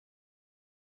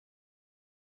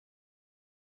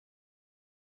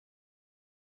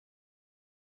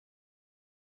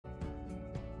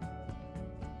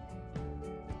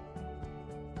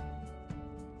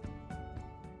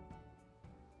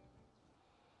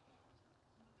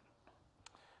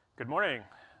Good morning.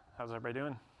 How's everybody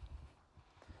doing?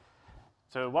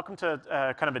 So welcome to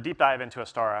kind of a deep dive into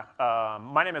Astara.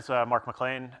 My name is Mark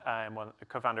McLean. I'm the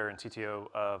co-founder and CTO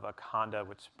of Conda,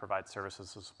 which provides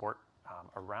services and support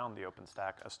around the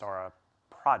OpenStack Astara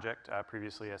project.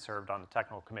 Previously, I served on the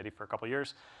technical committee for a couple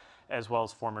years, as well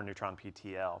as former Neutron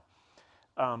PTL.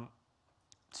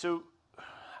 So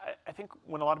I think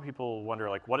when a lot of people wonder,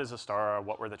 like, what is Astara?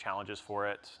 What were the challenges for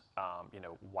it?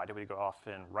 Why did we go off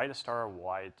and write Astara?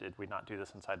 Why did we not do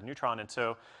this inside Neutron? And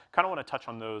so kind of want to touch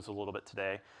on those a little bit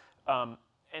today.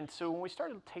 And so when we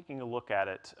started taking a look at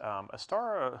it,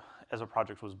 Astara as a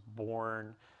project was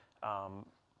born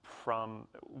from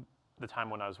the time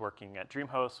when I was working at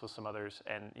DreamHost with some others,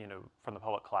 and from the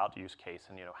public cloud use case,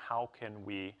 and how can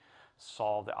we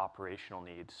solve the operational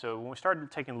needs? So when we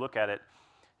started taking a look at it,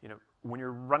 when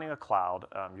you're running a cloud,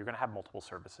 you're going to have multiple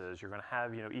services. You're going to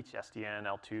have, each SDN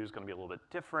L2 is going to be a little bit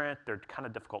different. They're kind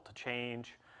of difficult to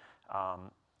change.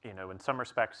 In some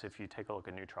respects, if you take a look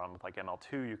at Neutron with like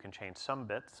ML2, you can change some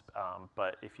bits.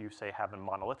 But if you say have a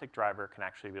monolithic driver, it can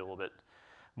actually be a little bit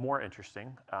more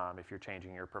interesting if you're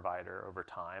changing your provider over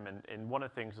time. And one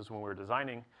of the things is when we were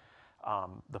designing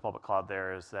the public cloud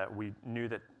there is that we knew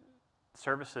that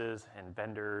services and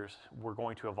vendors were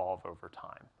going to evolve over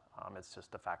time. It's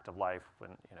just a fact of life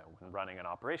when running an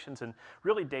operations, and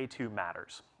really day two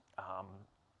matters.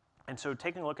 And so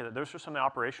taking a look at it, those are some of the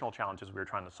operational challenges we were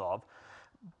trying to solve.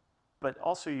 But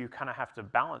also you kind of have to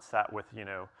balance that with,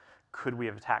 could we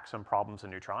have attacked some problems in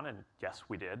Neutron? And yes,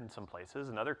 we did in some places.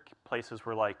 In other places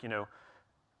we're like,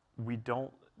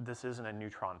 this isn't a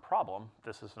Neutron problem.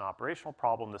 This is an operational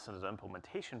problem. This is an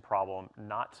implementation problem,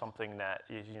 not something that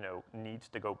is, needs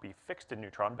to go be fixed in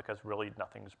Neutron because really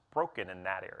nothing's broken in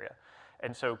that area.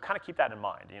 And so kind of keep that in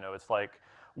mind. It's like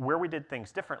where we did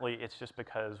things differently, it's just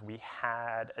because we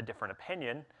had a different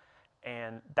opinion,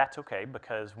 and that's okay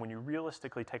because when you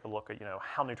realistically take a look at,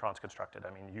 how Neutron's constructed,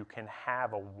 I mean, you can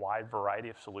have a wide variety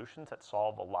of solutions that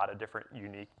solve a lot of different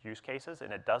unique use cases,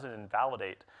 and it doesn't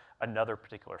invalidate another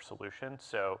particular solution.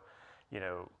 So,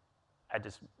 I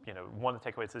just, one of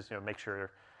the takeaways is, make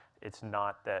sure it's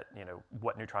not that,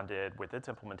 what Neutron did with its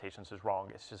implementations is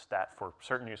wrong. It's just that for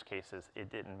certain use cases,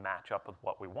 it didn't match up with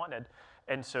what we wanted.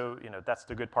 And so, that's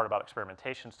the good part about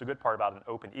experimentation. It's the good part about an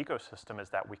open ecosystem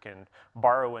is that we can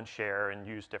borrow and share and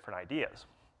use different ideas.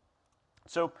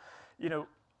 So,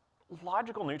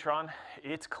 logical Neutron,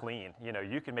 it's clean.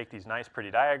 You can make these nice, pretty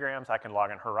diagrams. I can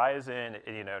log in Horizon.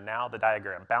 Now the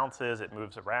diagram bounces. It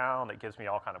moves around. It gives me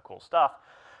all kind of cool stuff.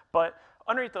 But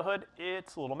underneath the hood,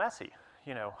 it's a little messy.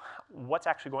 What's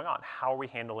actually going on? How are we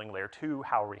handling layer 2?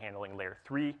 How are we handling layer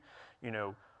 3?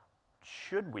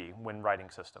 Should we, when writing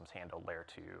systems, handle layer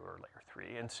 2 or layer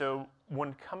 3? And so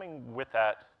when coming with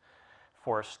that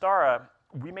for Astara,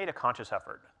 we made a conscious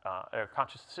effort, a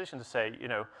conscious decision to say,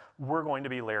 we're going to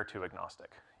be layer 2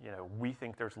 agnostic. We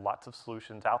think there's lots of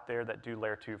solutions out there that do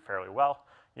layer 2 fairly well,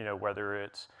 whether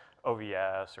it's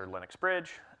OVS or Linux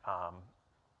Bridge.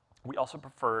 We also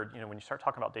preferred, when you start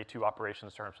talking about day 2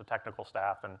 operations in terms of technical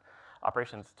staff and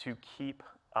operations, to keep,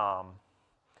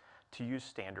 to use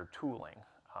standard tooling.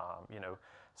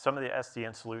 Some of the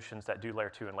SDN solutions that do layer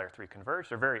 2 and layer 3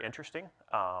 converge are very interesting,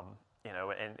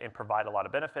 and provide a lot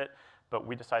of benefit, but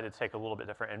we decided to take a little bit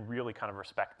different and really kind of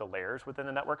respect the layers within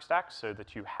the network stack so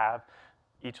that you have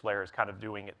each layer is kind of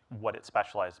doing what it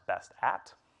specialized best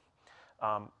at.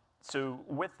 So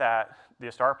with that, the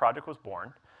Astara project was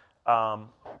born.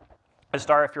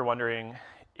 Astara, if you're wondering,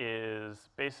 is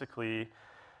basically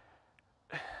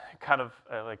kind of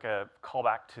like a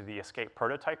callback to the Escape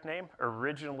prototype name.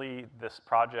 Originally, this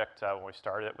project, when we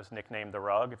started it, was nicknamed The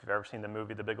Rug. If you've ever seen the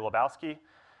movie The Big Lebowski,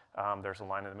 there's a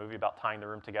line in the movie about tying the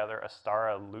room together.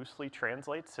 Astara loosely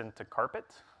translates into carpet.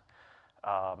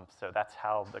 So that's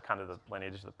how the kind of the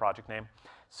lineage of the project name.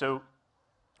 So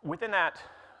within that,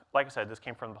 like I said, this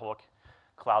came from the public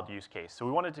cloud use case. So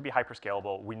we wanted it to be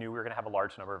hyperscalable. We knew we were going to have a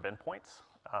large number of endpoints.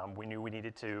 We knew we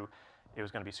needed to, it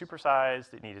was going to be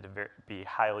supersized. It needed to be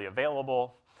highly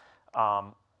available.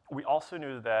 We also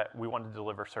knew that we wanted to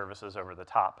deliver services over the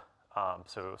top.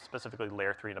 So specifically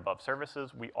layer 3 and above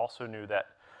services. We also knew that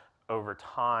over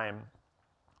time,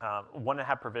 wanted to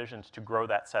have provisions to grow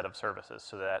that set of services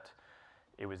so that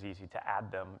it was easy to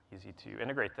add them, easy to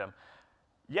integrate them.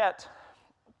 Yet,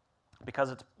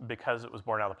 because it was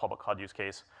born out of the public cloud use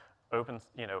case,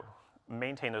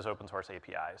 maintain those open source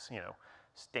APIs.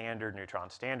 Standard Neutron,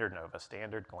 standard Nova,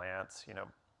 standard Glance.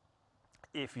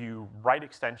 If you write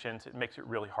extensions, it makes it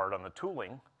really hard on the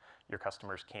tooling. Your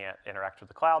customers can't interact with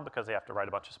the cloud because they have to write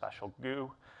a bunch of special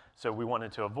goo. So we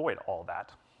wanted to avoid all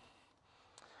that.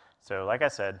 So like I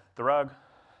said, the rug,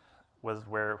 was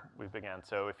where we began.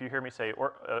 So if you hear me say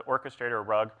orchestrator or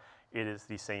rug, it is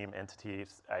the same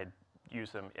entities. I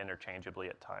use them interchangeably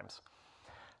at times.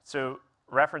 So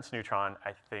reference Neutron,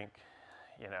 I think,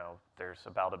 there's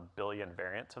about 1 billion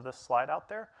variants of this slide out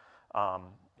there.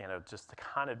 Just to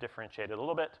kind of differentiate it a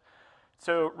little bit.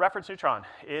 So reference Neutron,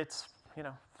 it's,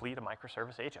 fleet of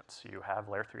microservice agents. You have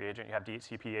layer 3 agent, you have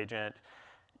DHCP agent,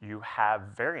 you have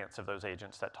variants of those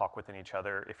agents that talk within each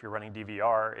other. If you're running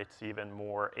DVR, it's even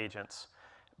more agents.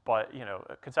 But,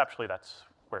 conceptually, that's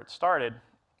where it started.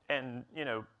 And,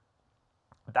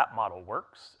 that model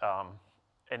works.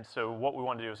 And so what we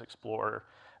want to do is explore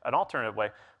an alternative way,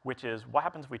 which is what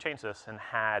happens if we change this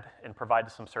and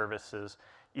provide some services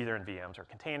either in VMs or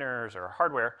containers or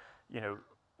hardware,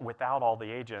 without all the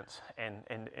agents,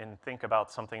 and think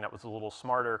about something that was a little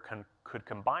smarter, could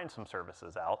combine some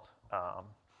services out.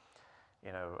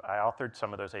 I authored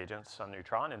some of those agents on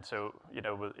Neutron, and so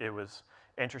it was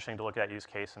interesting to look at that use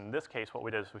case. In this case, what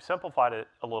we did is we simplified it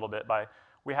a little bit by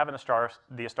we have the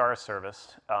Astara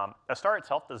service. Astara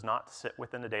itself does not sit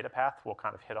within the data path. We'll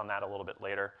kind of hit on that a little bit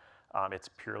later. It's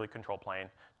purely control plane,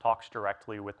 talks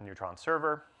directly with Neutron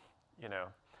server,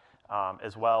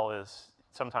 as well as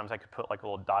sometimes I could put like a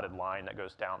little dotted line that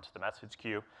goes down to the message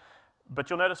queue. But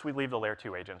you'll notice we leave the layer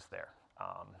 2 agents there.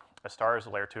 Astara is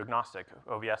a layer 2 agnostic.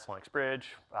 OVS Linux Bridge,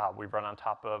 we run on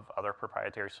top of other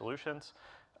proprietary solutions.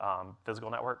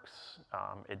 Physical networks,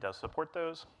 it does support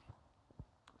those.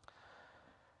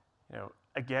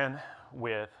 Again,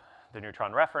 with the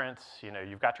Neutron reference,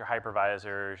 you've got your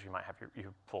hypervisors, you might have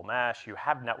your full mesh, you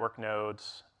have network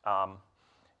nodes.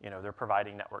 They're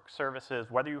providing network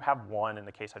services, whether you have one in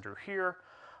the case I drew here,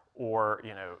 or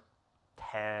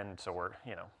tens or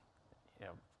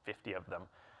 50 of them.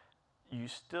 You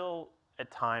still at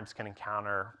times can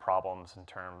encounter problems in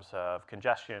terms of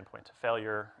congestion, points of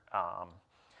failure.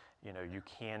 You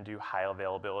can do high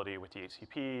availability with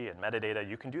DHCP and metadata.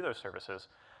 You can do those services.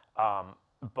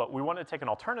 But we want to take an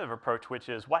alternative approach, which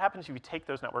is what happens if you take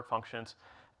those network functions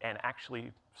and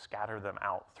actually scatter them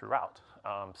out throughout,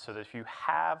 so that if you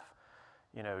have,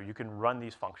 you can run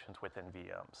these functions within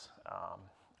VMs,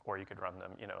 or you could run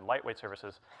them, in lightweight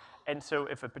services. And so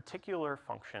if a particular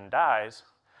function dies,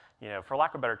 for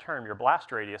lack of a better term, your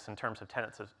blast radius in terms of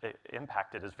tenants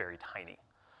impacted is very tiny.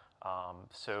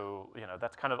 So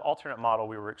that's kind of alternate model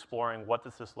we were exploring. What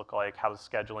does this look like? How does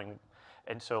scheduling?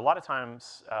 And so a lot of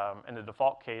times, in the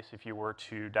default case, if you were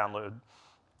to download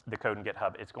the code in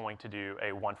GitHub, it's going to do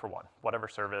a one-for-one, whatever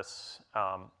service,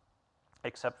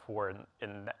 except for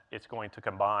it's going to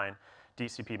combine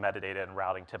DCP metadata and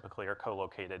routing typically are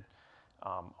co-located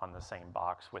on the same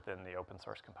box within the open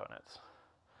source components.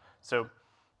 So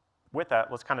with that,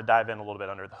 let's kind of dive in a little bit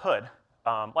under the hood.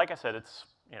 Like I said, it's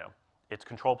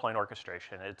control plane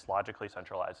orchestration. It's logically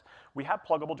centralized. We have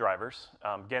pluggable drivers.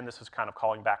 Again, this is kind of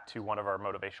calling back to one of our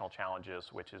motivational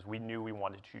challenges, which is we knew we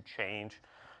wanted to change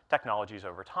technologies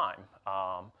over time.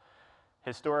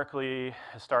 Historically,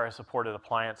 Astara has supported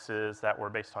appliances that were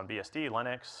based on BSD,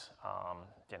 Linux,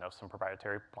 some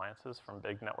proprietary appliances from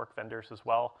big network vendors as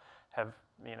well have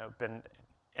been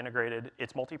integrated.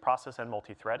 It's multi-process and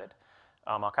multi-threaded.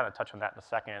 I'll kind of touch on that in a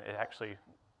second. It actually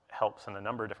helps in a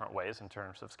number of different ways in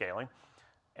terms of scaling.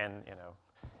 And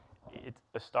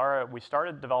Astara, we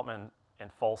started development in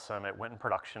Folsom. It went in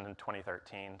production in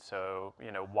 2013. So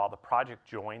while the project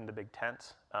joined the Big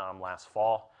Tent last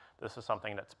fall, this is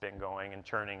something that's been going and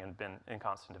churning and been in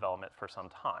constant development for some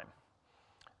time.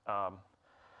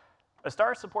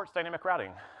 Astara supports dynamic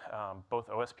routing, both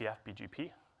OSPF,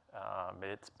 BGP.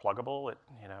 It's pluggable.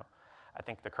 I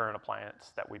think the current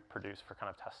appliance that we produce for kind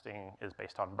of testing is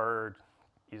based on Bird.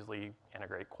 Easily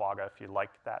integrate Quagga if you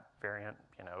like that variant.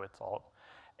 It's all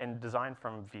and designed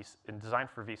for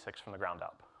V6 from the ground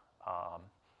up.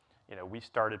 We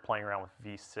started playing around with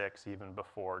V6 even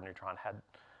before Neutron had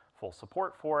full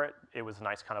support for it. It was a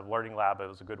nice kind of learning lab. It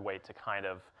was a good way to kind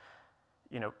of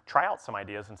try out some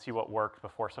ideas and see what worked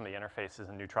before some of the interfaces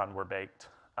in Neutron were baked.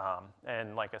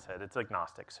 And like I said, it's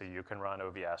agnostic, so you can run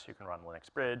OVS, you can run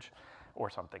Linux Bridge, or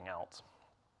something else.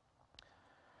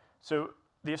 So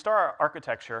the Astara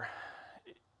architecture,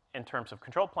 in terms of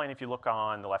control plane, if you look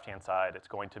on the left-hand side, it's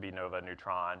going to be Nova,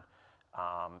 Neutron.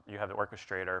 You have the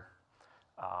orchestrator.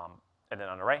 And then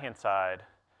on the right-hand side,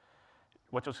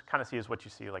 what you'll kind of see is what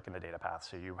you see like in the data path.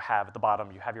 So you have at the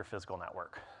bottom, you have your physical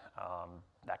network.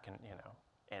 That can,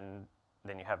 and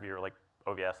then you have your like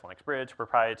OVS, Linux Bridge,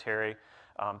 proprietary.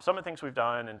 Some of the things we've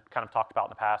done and kind of talked about in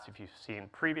the past, if you've seen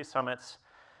previous summits,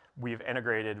 we've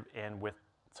integrated in with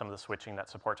some of the switching that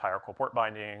supports hierarchical port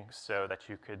binding so that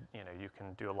you could, you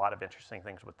can do a lot of interesting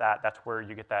things with that. That's where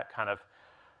you get that kind of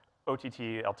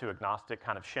OTT L2 agnostic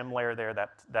kind of shim layer there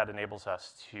that enables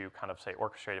us to kind of say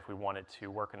orchestrate if we wanted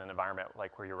to work in an environment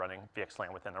like where you're running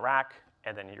VXLAN within the rack,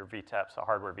 and then your VTEP, so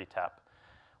hardware VTEP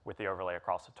with the overlay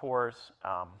across the TORs,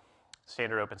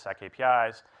 standard OpenStack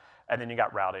APIs, and then you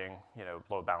got routing,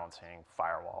 load balancing,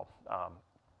 firewall,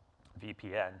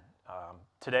 VPN.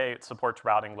 Today it supports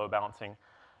routing, load balancing.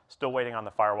 Still waiting on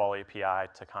the firewall API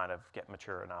to kind of get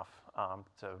mature enough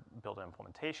to build an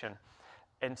implementation.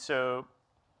 And so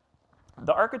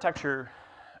the architecture,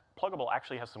 Pluggable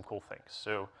actually has some cool things.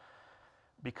 So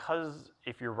because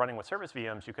if you're running with service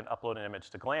VMs, you can upload an image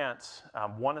to Glance.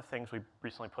 One of the things we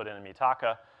recently put in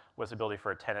Mitaka was the ability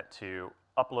for a tenant to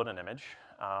upload an image.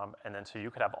 And then so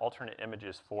you could have alternate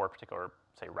images for a particular,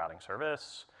 say, routing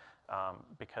service.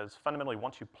 Because fundamentally,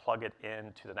 once you plug it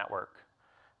into the network,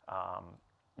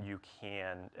 you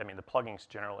can, the plugging's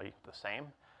generally the same.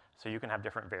 So you can have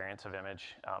different variants of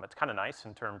image. It's kind of nice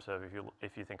in terms of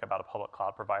if you think about a public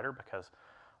cloud provider, because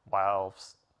while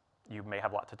you may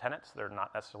have lots of tenants, they're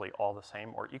not necessarily all the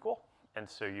same or equal. And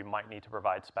so you might need to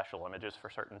provide special images for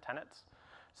certain tenants.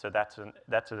 So that's an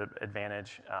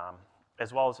advantage,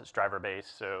 as well as it's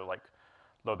driver-based. So like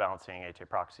load balancing, HA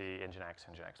proxy, Nginx,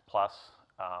 Nginx Plus.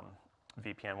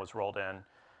 VPN was rolled in,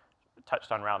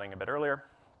 touched on routing a bit earlier.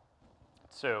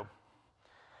 So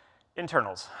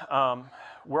internals,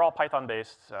 we're all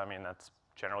Python-based. That's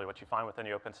generally what you find within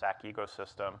the OpenStack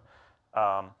ecosystem.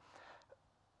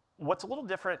 What's a little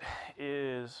different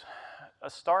is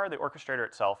Astara, the orchestrator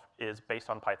itself, is based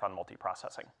on Python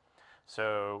multiprocessing.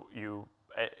 So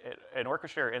an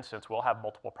orchestrator instance will have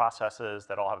multiple processes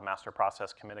that all have a master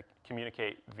process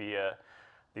communicate via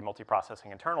the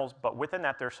multiprocessing internals, but within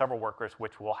that, there are several workers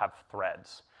which will have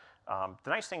threads. The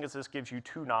nice thing is this gives you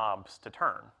two knobs to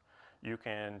turn. You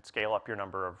can scale up your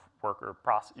number of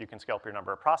you can scale up your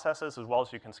number of processes, as well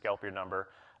as you can scale up your number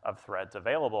of threads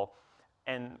available.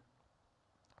 And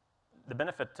the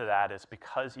benefit to that is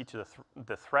because each of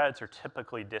the threads are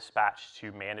typically dispatched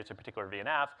to manage a particular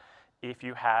VNF, if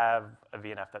you have a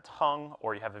VNF that's hung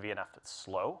or you have a VNF that's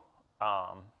slow,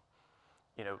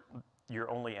 you're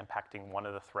only impacting one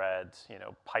of the threads.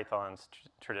 Python's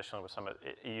traditionally with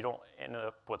you don't end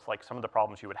up with like some of the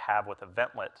problems you would have with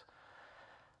eventlet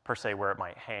per se where it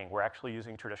might hang. We're actually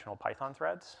using traditional Python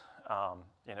threads.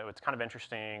 It's kind of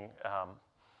interesting.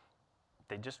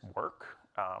 They just work.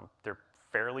 They're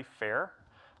fairly fair.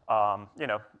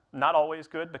 Not always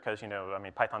good because,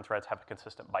 Python threads have a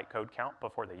consistent bytecode count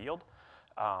before they yield.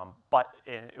 But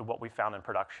what we found in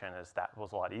production is that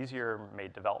was a lot easier,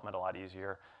 made development a lot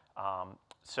easier.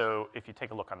 So if you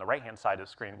take a look on the right-hand side of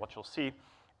the screen, what you'll see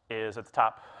is at the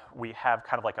top, we have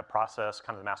kind of like a process,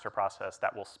 kind of the master process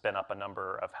that will spin up a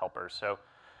number of helpers. So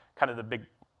kind of the big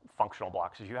functional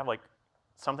blocks is you have like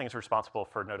something that's responsible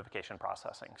for notification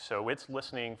processing. So it's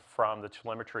listening from the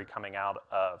telemetry coming out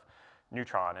of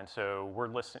Neutron. And so we're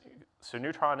listening. So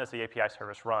Neutron, as the API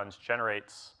service runs,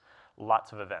 generates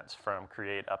lots of events from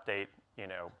create, update,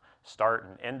 start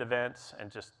and end events,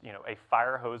 and just a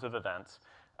fire hose of events.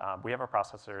 We have a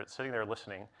processor that's sitting there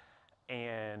listening,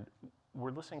 and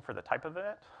we're listening for the type of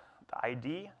event, the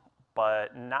ID,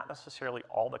 but not necessarily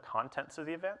all the contents of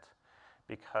the event,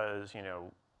 because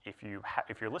if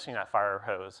you're listening to that fire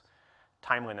hose,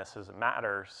 timeliness doesn't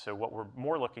matter. So what we're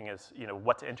more looking is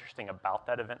what's interesting about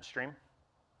that event stream.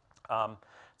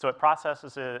 So it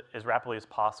processes it as rapidly as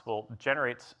possible,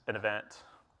 generates an event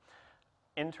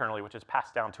internally, which is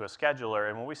passed down to a scheduler.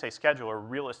 And when we say scheduler,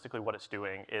 realistically what it's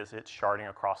doing is it's sharding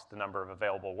across the number of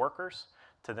available workers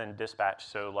to then dispatch.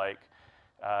 So like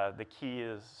the key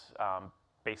is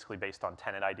basically based on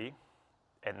tenant ID.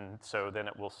 And so then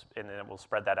it will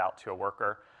spread that out to a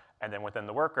worker. And then within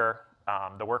the worker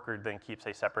then keeps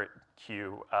a separate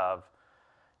queue of,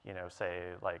 say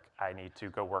like I need to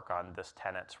go work on this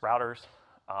tenant's routers.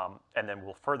 And then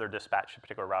we'll further dispatch a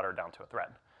particular router down to a thread.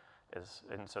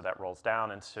 And so that rolls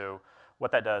down. And so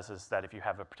what that does is that if you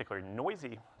have a particularly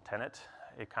noisy tenant,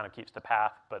 it kind of keeps the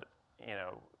path, but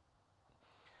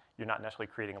you're not necessarily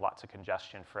creating lots of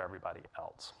congestion for everybody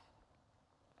else.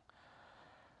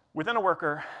 Within a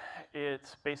worker,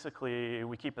 it's basically,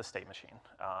 we keep a state machine.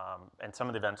 And some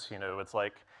of the events, it's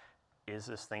like, is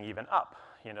this thing even up?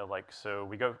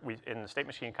 So in the state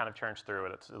machine kind of churns through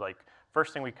it. It's like,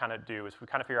 first thing we kind of do is we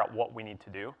kind of figure out what we need to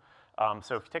do.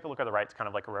 So if you take a look at the right, it's kind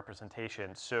of like a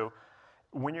representation. So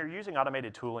when you're using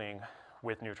automated tooling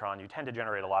with Neutron, you tend to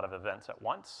generate a lot of events at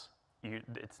once.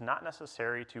 It's not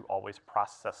necessary to always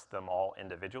process them all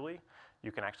individually.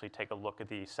 You can actually take a look at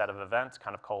the set of events,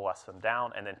 kind of coalesce them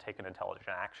down, and then take an intelligent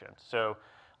action. So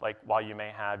like while you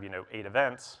may have 8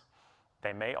 events,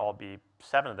 they may all be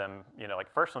 7 of them,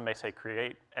 like first one may say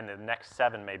create, and the next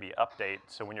 7 may be update.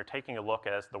 So when you're taking a look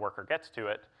as the worker gets to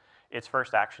it, its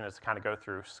first action is to kind of go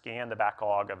through, scan the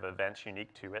backlog of events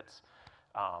unique to its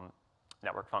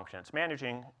network function it's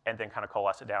managing, and then kind of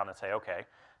coalesce it down and say, okay,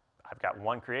 I've got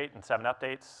 1 create and 7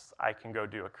 updates. I can go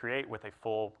do a create with a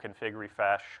full config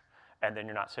refresh, and then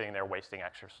you're not sitting there wasting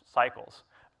extra cycles.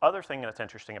 Other thing that's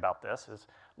interesting about this is,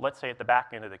 let's say at the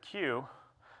back end of the queue,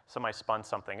 somebody spun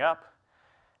something up,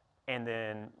 and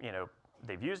then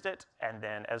they've used it, and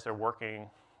then as they're working,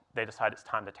 they decide it's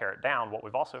time to tear it down. What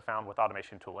we've also found with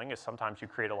automation tooling is sometimes you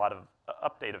create a lot of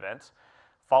update events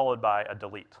followed by a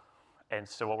delete. And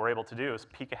so what we're able to do is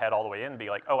peek ahead all the way in and be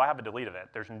like, oh, I have a delete event.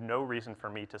 There's no reason for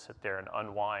me to sit there and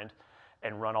unwind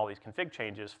and run all these config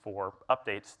changes for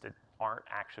updates that aren't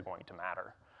actually going to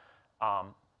matter.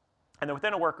 And then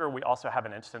within a worker, we also have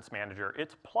an instance manager.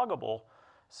 It's pluggable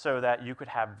so that you could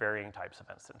have varying types of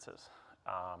instances.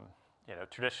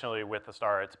 Traditionally with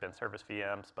Astara, it's been service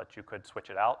VMs, but you could switch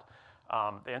it out.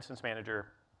 The instance manager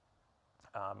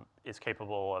is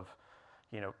capable of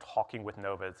talking with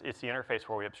Nova. It's the interface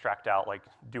where we abstract out, like,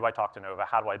 do I talk to Nova?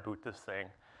 How do I boot this thing?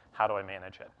 How do I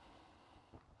manage it?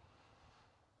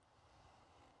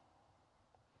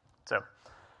 So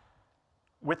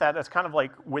with that, that's kind of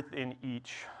like within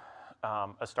each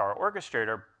Astara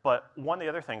orchestrator, but one of the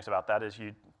other things about that is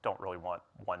you don't really want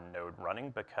one node running,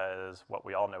 because what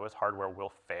we all know is hardware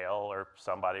will fail, or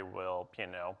somebody will,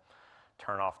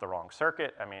 turn off the wrong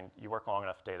circuit. I mean, you work long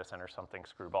enough data center, something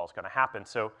screwball is going to happen.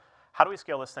 So how do we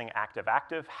scale this thing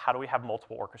active-active? How do we have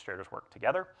multiple orchestrators work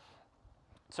together?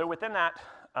 So within that,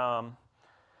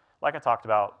 like I talked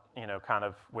about, kind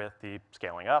of with the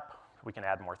scaling up, we can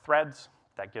add more threads.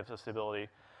 That gives us the ability.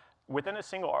 Within a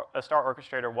single Astara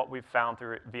orchestrator, what we've found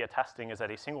through via testing is that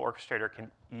a single orchestrator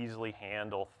can easily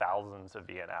handle thousands of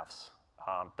VNFs.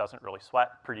 Doesn't really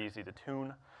sweat, pretty easy to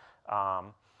tune.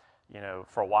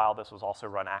 For a while, this was also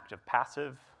run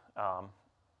active-passive.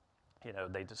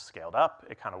 They just scaled up.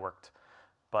 It kind of worked.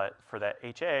 But for that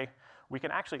HA, we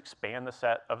can actually expand the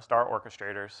set of Astara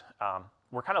orchestrators.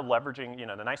 We're kind of leveraging,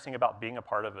 the nice thing about being a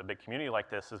part of a big community like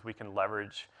this is we can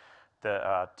leverage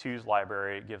the TOOS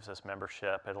library. It gives us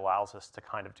membership. It allows us to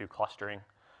kind of do clustering.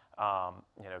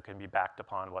 Can be backed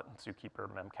upon what Zookeeper,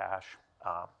 Memcache.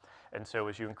 And so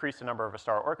as you increase the number of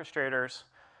Astara orchestrators,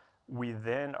 we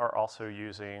then are also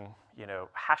using,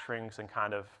 hash rings and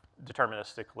kind of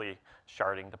deterministically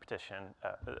sharding the partition,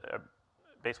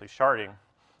 basically sharding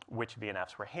which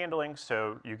VNFs we're handling.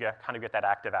 So you kind of get that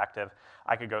active-active.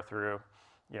 I could go through,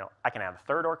 I can add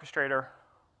a 3rd orchestrator.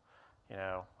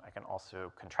 I can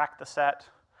also contract the set,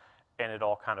 and it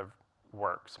all kind of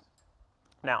works.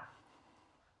 Now,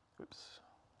 oops,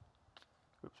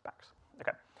 backs.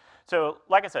 Okay. So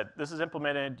like I said, this is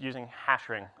implemented using hash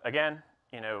ring. Again,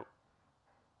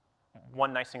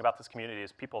 one nice thing about this community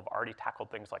is people have already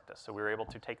tackled things like this. So we were able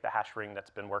to take the hash ring that's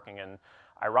been working in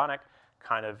Ironic,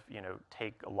 kind of,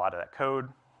 take a lot of that code,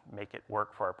 make it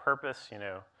work for our purpose,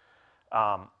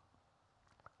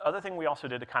 Other thing we also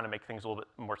did to kind of make things a little bit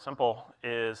more simple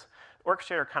is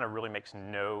orchestrator kind of really makes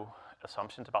no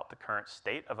assumptions about the current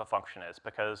state of a function is,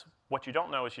 because what you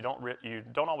don't know is you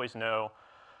don't always know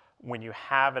when you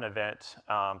have an event,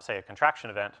 say a contraction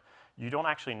event, you don't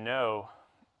actually know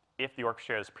if the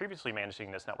orchestrator that's previously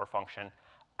managing this network function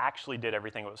actually did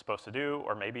everything it was supposed to do,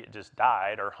 or maybe it just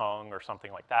died or hung or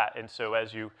something like that. And so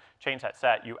as you change that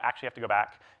set, you actually have to go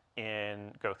back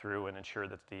and go through and ensure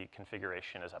that the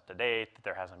configuration is up to date, that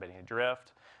there hasn't been any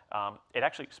drift. It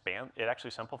actually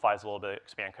simplifies a little bit,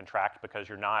 expand, contract, because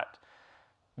you're not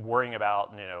worrying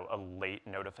about a late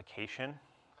notification.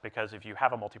 Because if you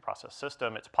have a multi-process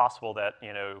system, it's possible that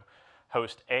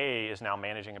host A is now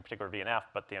managing a particular VNF,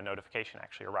 but the notification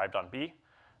actually arrived on B.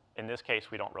 In this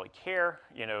case, we don't really care.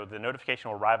 The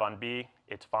notification will arrive on B.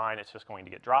 It's fine. It's just going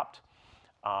to get dropped.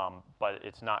 But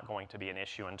it's not going to be an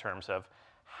issue in terms of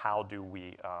how do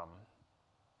we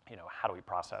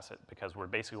process it, because we're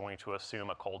basically going to assume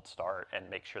a cold start and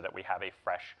make sure that we have a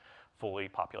fresh, fully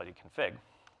populated config.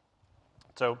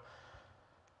 So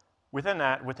within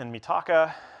that, within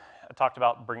Mitaka, I talked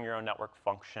about bring your own network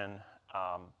function.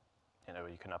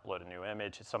 You can upload a new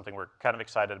image. It's something we're kind of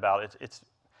excited about. It's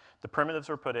the primitives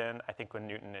were put in. I think with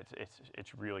Newton,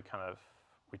 it's really kind of,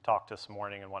 we talked this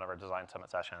morning in one of our design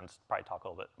summit sessions, probably talk a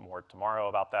little bit more tomorrow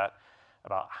about that,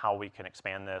 about how we can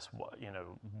expand this,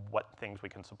 what things we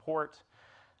can support.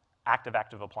 Active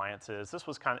appliances. This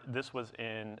was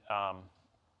in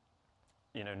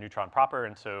Neutron proper,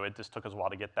 and so it just took us a while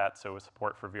to get that. So with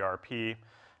support for VRP,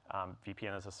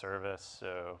 VPN as a service.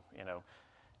 So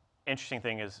interesting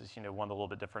thing is one of the little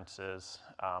bit differences.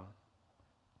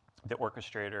 the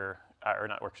orchestrator, or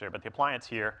not orchestrator, but the appliance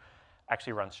here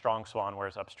actually runs strong swan,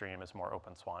 whereas upstream is more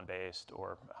open swan based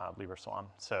or lever swan.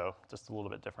 So just a little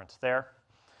bit difference there.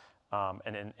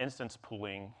 And then instance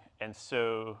pooling. And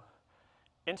so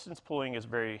instance pooling is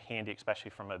very handy,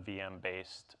 especially from a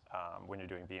VM-based, when you're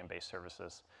doing VM-based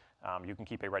services. You can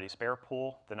keep a ready spare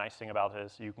pool. The nice thing about it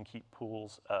is you can keep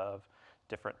pools of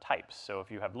different types. So if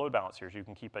you have load balancers, you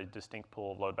can keep a distinct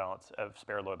pool of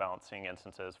spare load balancing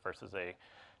instances versus a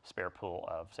spare pool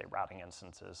of, say, routing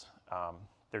instances.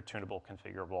 They're tunable,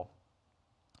 configurable.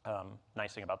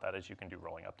 Nice thing about that is you can do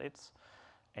rolling updates,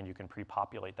 and you can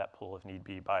pre-populate that pool if need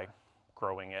be by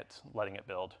growing it, letting it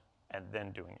build, and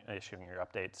then issuing your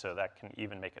updates. So that can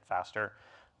even make it faster.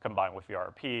 Combined with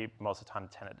VRP, most of the time the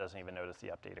tenant doesn't even notice the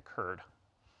update occurred.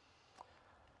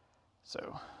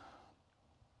 So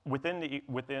within the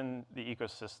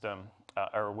ecosystem,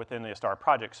 or within the Astara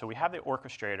project, so we have the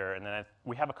orchestrator, and then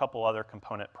we have a couple other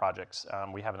component projects.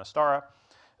 We have an Astara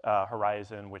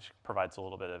Horizon, which provides a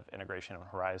little bit of integration on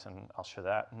Horizon. I'll show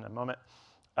that in a moment.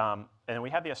 And then we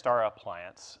have the Astara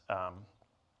appliance.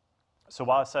 So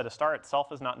while I said Astara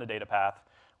itself is not in the data path,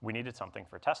 we needed something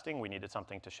for testing. We needed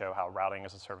something to show how routing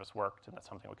as a service worked, and that's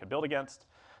something we could build against.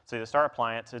 So the Astara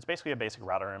appliance, it's basically a basic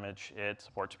router image. It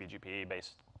supports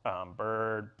BGP-based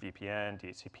Bird, VPN,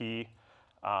 DHCP,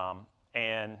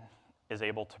 and is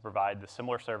able to provide the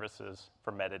similar services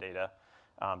for metadata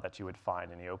that you would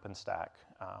find in the OpenStack.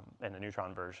 In the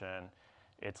Neutron version,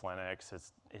 it's Linux,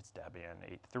 it's Debian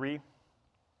 8.3.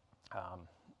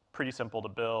 Pretty simple to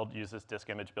build, uses disk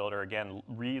image builder. Again,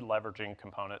 re-leveraging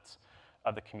components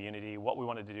of the community. What we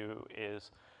wanted to do is,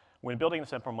 when building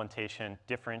this implementation,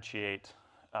 differentiate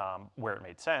where it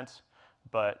made sense,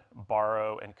 but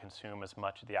borrow and consume as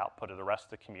much of the output of the rest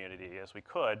of the community as we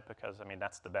could, because, I mean,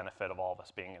 that's the benefit of all of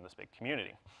us being in this big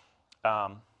community.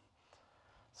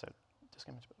 So, disk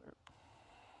image builder.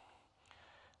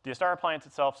 The Astara appliance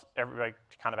itself, everybody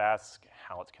kind of asks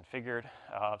how it's configured.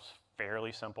 It's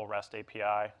fairly simple REST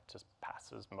API, just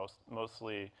passes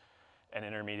mostly an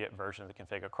intermediate version of the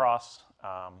config across.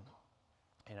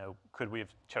 You know, could we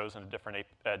have chosen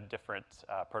a different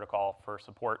protocol for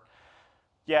support?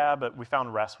 Yeah, but we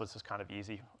found REST was just kind of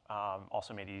easy.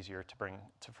 Also made it easier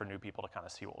for new people to kind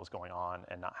of see what was going on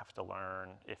and not have to learn.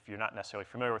 If you're not necessarily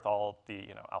familiar with all the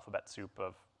alphabet soup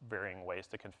of varying ways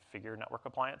to configure network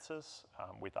appliances,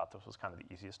 we thought this was kind of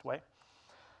the easiest way.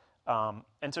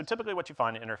 And so typically what you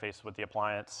find in interface with the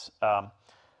appliance,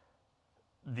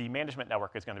 the management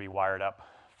network is going to be wired up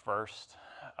first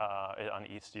on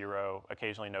ETH0.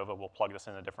 Occasionally Nova will plug this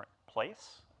in a different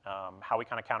place. How we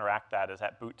kind of counteract that is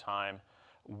at boot time,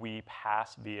 we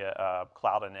pass via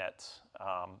cloud-init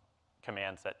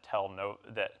commands that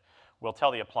will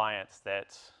tell the appliance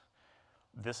that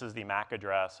this is the MAC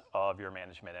address of your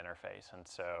management interface. And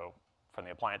so from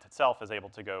the appliance itself is able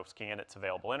to go scan its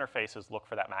available interfaces, look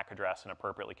for that MAC address, and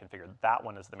appropriately configure that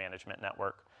one as the management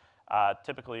network.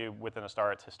 Typically within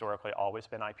Astara, it's historically always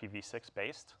been IPv6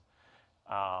 based.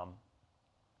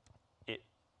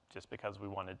 Just because we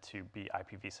wanted to be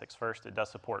IPv6 first. It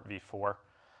does support v4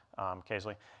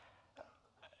 occasionally.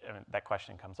 And that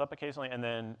question comes up occasionally. And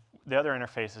then the other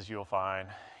interfaces you'll find,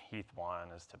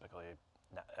 ETH1 is typically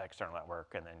external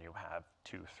network, and then you have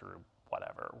 2 through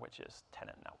whatever, which is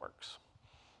tenant networks.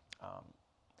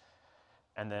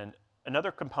 And then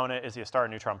another component is the Astara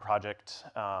Neutron project.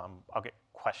 I'll get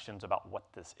questions about what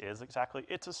this is exactly.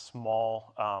 It's a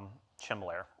small shim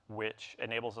layer, which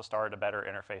enables Astara to better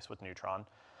interface with Neutron.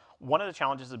 One of the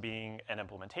challenges of being an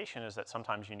implementation is that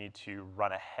sometimes you need to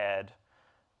run ahead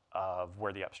of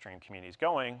where the upstream community is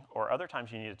going, or other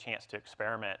times you need a chance to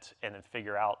experiment and then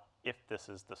figure out if this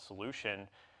is the solution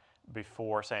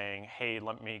before saying, hey,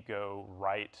 let me go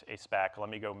write a spec,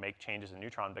 let me go make changes in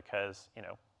Neutron, because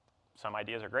some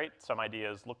ideas are great, some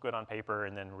ideas look good on paper,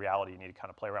 and then reality you need to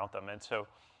kind of play around with them. And so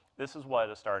this is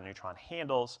what Astara Neutron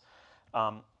handles.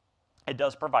 It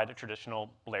does provide a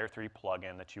traditional layer 3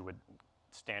 plugin that you would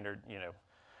standard,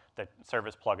 that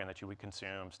service plugin that you would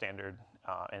consume standard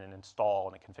and an install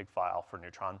in a config file for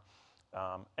Neutron,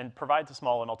 and provides a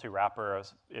small ML2 wrapper.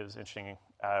 It was interesting.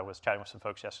 I was chatting with some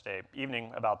folks yesterday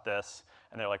evening about this,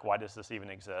 and they're like, "Why does this even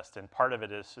exist?" And part of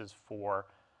it is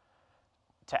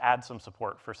to add some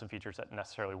support for some features that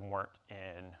necessarily weren't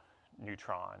in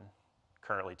Neutron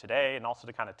currently today, and also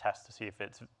to kind of test to see if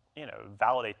it's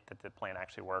validate that the plan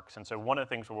actually works. And so one of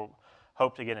the things we'll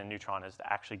hope to get in Neutron is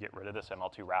to actually get rid of this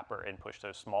ML2 wrapper and push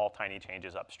those small, tiny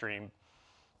changes upstream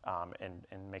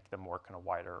and make them work in a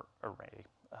wider array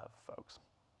of folks.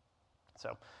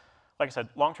 So, like I said,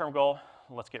 long-term goal,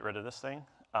 let's get rid of this thing.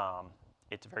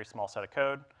 It's a very small set of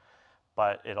code,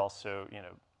 but it also,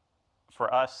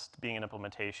 for us, being an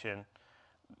implementation,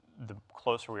 the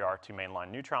closer we are to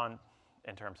mainline Neutron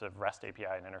in terms of REST API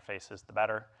and interfaces, the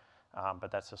better.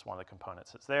 But that's just one of the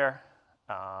components that's there.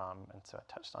 And so I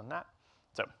touched on that.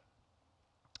 So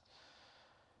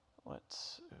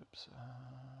let's, oops.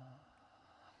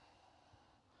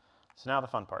 So now the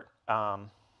fun part. Oops.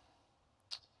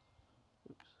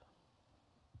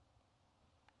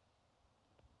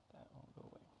 That won't go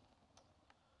away.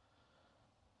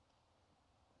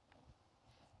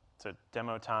 So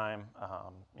demo time,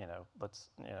 let's,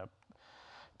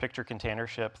 picture container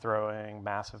ship throwing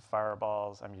massive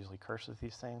fireballs. I'm usually cursed with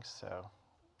these things, so.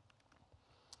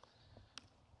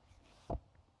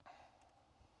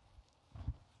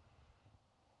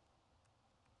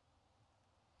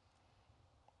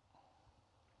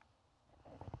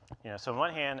 So on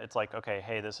one hand, it's like, okay,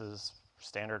 hey, this is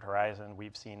standard Horizon.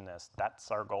 We've seen this.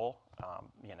 That's our goal.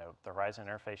 The Horizon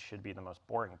interface should be the most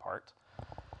boring part.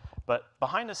 But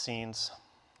behind the scenes,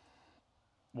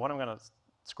 what I'm going to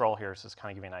scroll here is just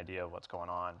kind of give you an idea of what's going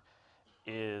on,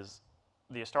 is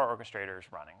the Astara orchestrator is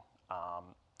running.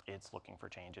 It's looking for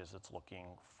changes. It's looking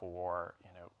for,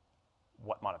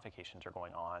 what modifications are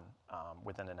going on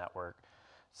within the network.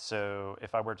 So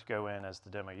if I were to go in as the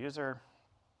demo user,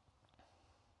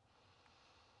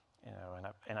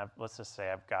 let's just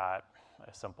say I've got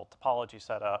a simple topology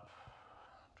set up.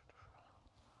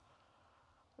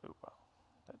 Ooh, well,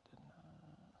 that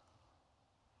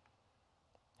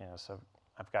didn't. So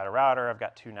I've got a router. I've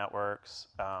got two networks.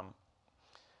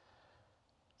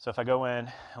 So if I go in,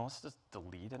 and let's just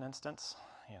delete an instance.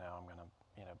 I'm gonna,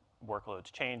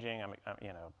 workload's changing. I'm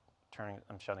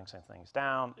shutting some things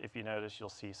down. If you notice, you'll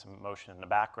see some motion in the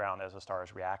background as Astara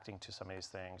is reacting to some of these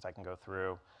things. I can go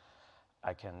through.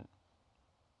 I can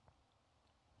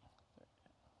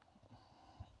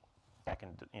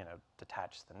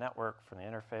detach the network from the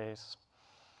interface.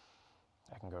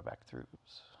 I can go back through.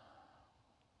 Oops.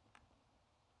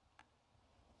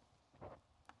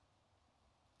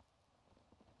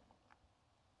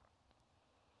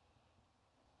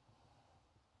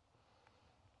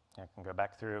 I can go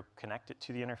back through, connect it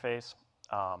to the interface,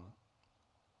 and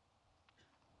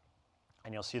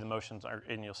you'll see the motions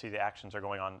and you'll see the actions are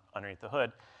going on underneath the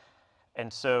hood.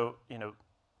 And so,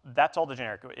 that's all the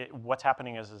generic. What's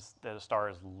happening is that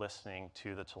Astara is listening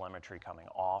to the telemetry coming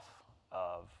off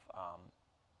of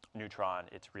Neutron.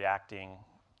 It's reacting.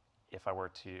 If I were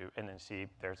to, and then see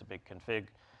there's a big config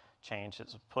change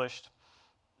that's pushed.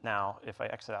 Now, if I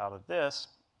exit out of this,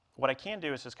 what I can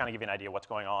do is just kind of give you an idea of what's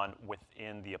going on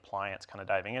within the appliance, kind of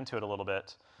diving into it a little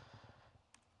bit.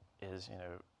 Is,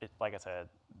 like I said,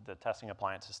 the testing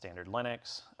appliance is standard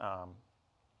Linux.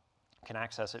 Can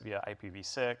access it via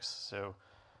IPv6, so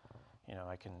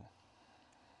I can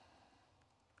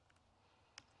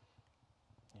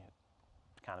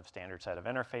kind of standard set of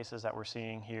interfaces that we're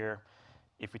seeing here.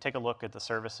 If we take a look at the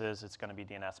services, it's going to be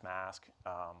DNS mask.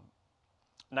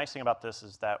 Nice thing about this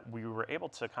is that we were able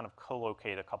to kind of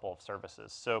co-locate a couple of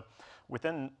services. So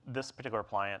within this particular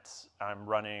appliance, I'm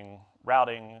running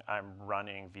routing, I'm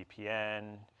running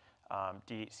VPN,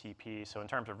 DHCP. So in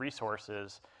terms of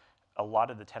resources, a lot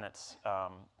of the tenants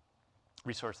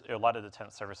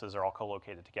services are all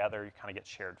co-located together. You kind of get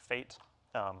shared fate.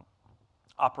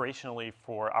 Operationally,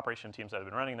 for operation teams that have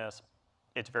been running this,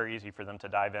 it's very easy for them to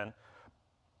dive in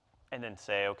and then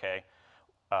say, okay,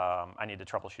 I need to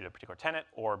troubleshoot a particular tenant,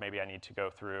 or maybe I need to go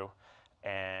through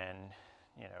and,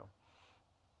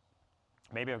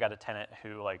 maybe I've got a tenant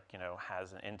who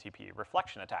has an NTP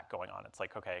reflection attack going on. It's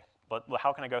like, okay, but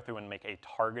how can I go through and make a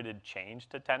targeted change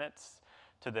to tenants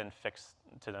to then fix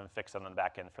them on the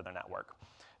back end for their network?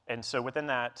 And so within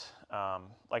that,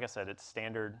 like I said, it's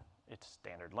standard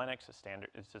Linux,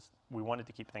 it's just, we wanted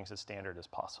to keep things as standard as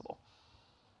possible.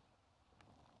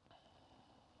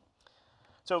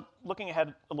 So looking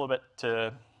ahead a little bit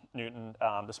to Newton,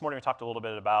 this morning we talked a little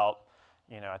bit about,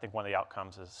 I think one of the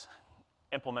outcomes is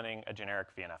implementing a generic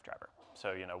VNF driver.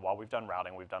 So, while we've done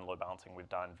routing, we've done load balancing, we've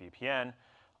done VPN,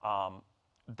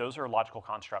 those are logical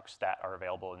constructs that are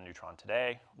available in Neutron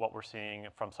today. What we're seeing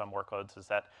from some workloads is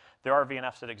that there are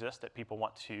VNFs that exist that people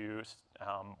want to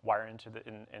wire into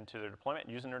their deployment,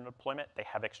 use in their deployment. They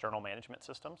have external management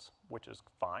systems, which is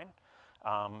fine.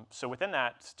 So within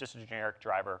that, it's just a generic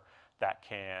driver that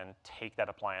can take that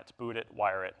appliance, boot it,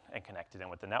 wire it, and connect it in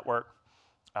with the network.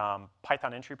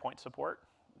 Python entry point support.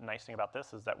 Nice thing about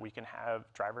this is that we can have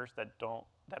drivers that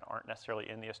aren't necessarily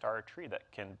in the Astara tree that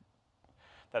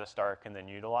Astara can then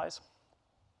utilize.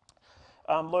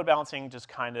 Load balancing, just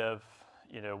kind of,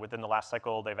 within the last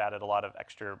cycle, they've added a lot of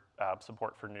extra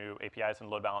support for new APIs and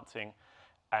load balancing.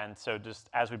 And so just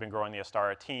as we've been growing the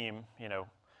Astara team,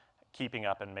 keeping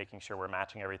up and making sure we're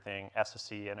matching everything.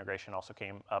 SSC integration also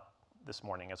came up this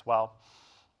morning as well.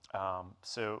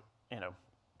 So,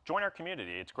 join our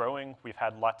community. It's growing. We've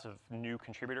had lots of new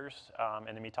contributors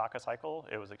in the Mitaka cycle.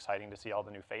 It was exciting to see all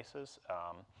the new faces.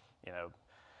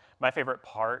 My favorite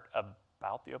part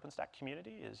about the OpenStack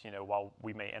community is, while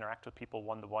we may interact with people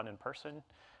one-to-one in person,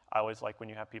 I always like when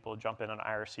you have people jump in on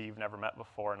IRC you've never met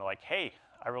before and are like, hey,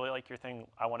 I really like your thing.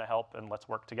 I want to help, and let's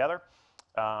work together.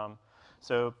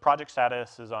 So project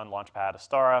status is on Launchpad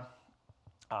Astara.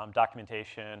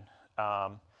 Documentation,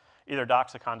 either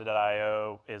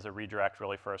docs.conda.io is a redirect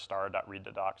really for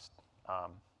astara.read-to-docs.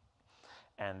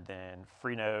 And then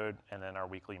Freenode, and then our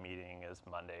weekly meeting is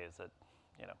Mondays at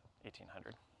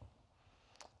 1800.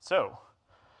 So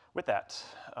with that,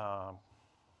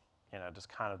 just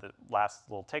kind of the last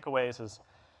little takeaways is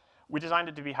we designed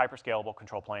it to be hyperscalable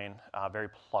control plane, very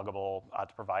pluggable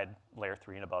to provide layer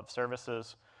 3 and above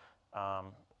services,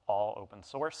 all open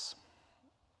source.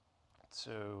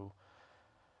 So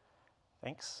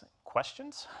thanks.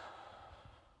 Questions?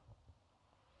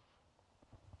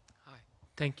 Hi.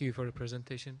 Thank you for the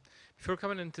presentation. Before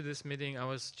coming into this meeting, I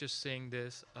was just saying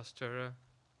this, Astara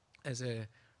as a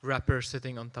wrapper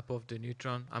sitting on top of the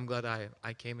Neutron. I'm glad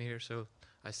I came here, so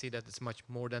I see that it's much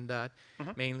more than that.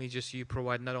 Mainly just you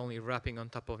provide not only wrapping on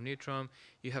top of Neutron,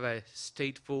 you have a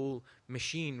stateful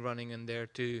machine running in there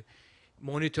to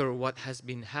monitor what has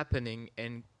been happening,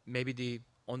 and maybe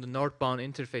on the northbound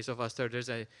interface of Astara, there's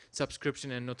a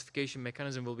subscription and notification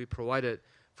mechanism will be provided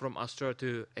from Astara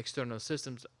to external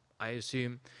systems, I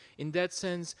assume. In that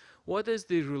sense, what is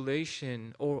the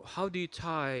relation, or how do you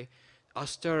tie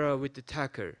Astara with the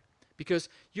Tacker? Because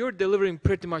you're delivering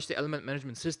pretty much the element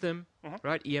management system,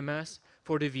 right, EMS,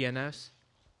 for the VNFs.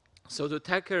 So the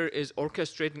Tacker is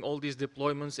orchestrating all these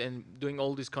deployments and doing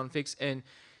all these configs, and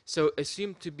so it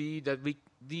seemed to be that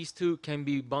these two can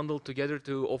be bundled together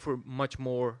to offer much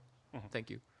more. Thank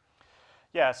you.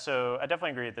 Yeah, so I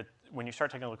definitely agree that when you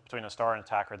start taking a look between Astara and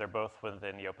Tacker, they're both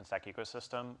within the OpenStack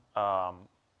ecosystem.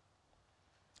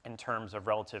 In terms of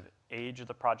relative age of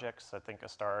the projects, I think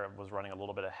Astara was running a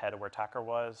little bit ahead of where Tacker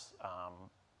was.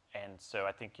 And so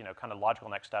I think, kind of logical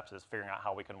next steps is figuring out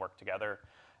how we can work together.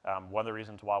 One of the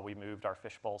reasons why we moved our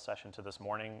fishbowl session to this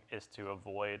morning is to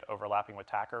avoid overlapping with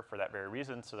Tacker for that very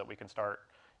reason, so that we can start,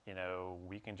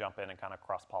 we can jump in and kind of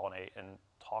cross-pollinate and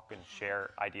talk and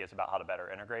share ideas about how to better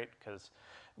integrate. Because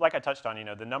like I touched on,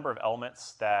 the number of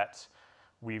elements that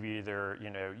we've either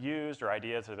used or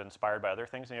ideas that have been inspired by other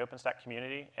things in the OpenStack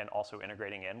community, and also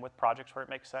integrating in with projects where it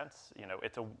makes sense,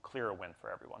 it's a clearer win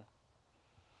for everyone.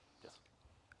 Yes.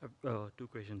 Two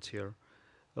questions here.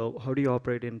 How do you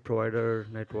operate in provider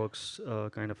networks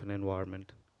kind of an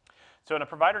environment? So in a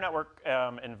provider network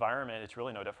environment, it's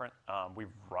really no different.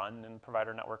 We've run in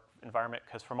provider network environment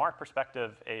because from our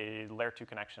perspective, a layer 2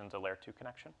 connection is a layer 2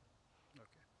 connection. Okay.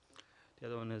 The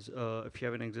other one is if you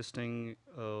have an existing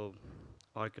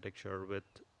architecture with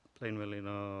plain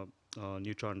vanilla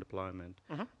Neutron deployment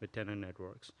with tenant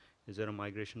networks, is there a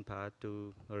migration path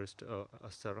to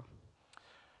Astara?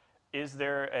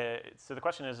 So the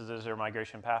question is there a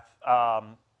migration path?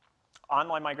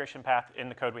 Online migration path in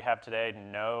the code we have today,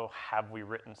 no. Have we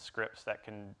written scripts that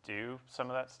can do some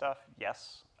of that stuff?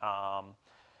 Yes.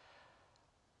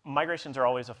 Migrations are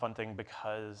always a fun thing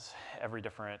because every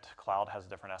different cloud has a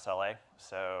different SLA.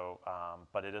 So,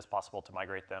 but it is possible to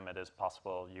migrate them. It is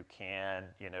possible you can,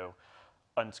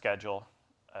 unschedule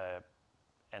an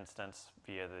instance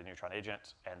via the Neutron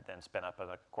agent and then spin up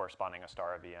a corresponding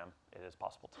Astara VM. It is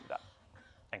possible to do that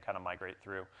and kind of migrate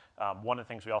through. One of the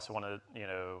things we also want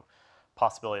to,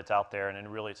 possibility that's out there, and then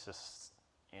really it's just,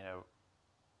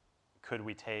 could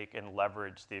we take and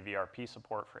leverage the VRP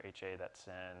support for HA that's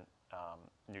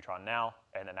in Neutron now,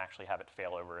 and then actually have it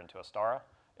fail over into Astara,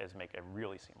 is make a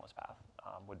really seamless path,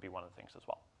 would be one of the things as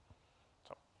well.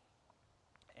 So,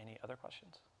 any other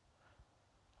questions?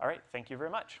 All right, thank you very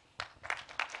much.